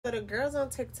So the girls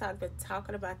on TikTok been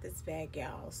talking about this bag,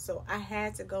 y'all. So I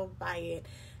had to go buy it.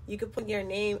 You could put your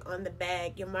name on the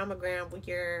bag, your monogram with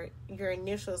your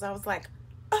initials. I was like,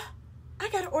 oh, I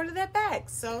gotta order that bag.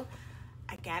 So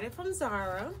I got it from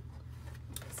Zara.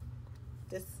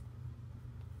 This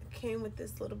came with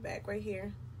this little bag right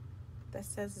here that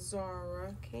says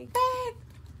Zara. Okay, bag.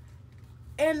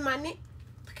 And my name.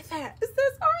 Look at that. It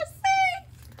says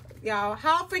RC. Y'all,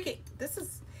 how freaking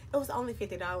it was only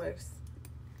 $50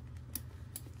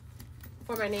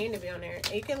 for my name to be on there.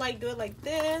 And you can like do it like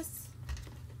this.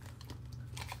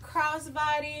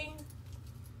 Crossbody.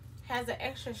 Has an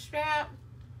extra strap.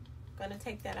 Gonna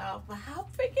take that off. But how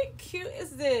freaking cute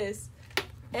is this?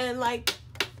 And like,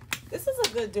 this is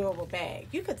a good durable bag.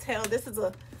 You could tell this is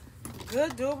a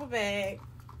good durable bag.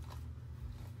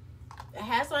 It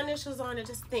has my initials on it.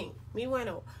 Just think, me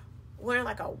wearing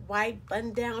like a white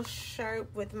button-down shirt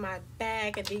with my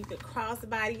bag, and then you could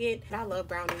crossbody it. I love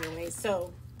brown anyway,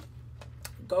 so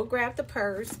go grab the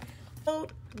purse, go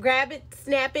grab it,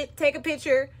 snap it, take a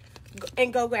picture,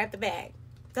 and go grab the bag.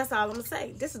 That's all I'm gonna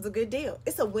say. This is a good deal.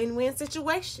 It's a win-win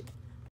situation.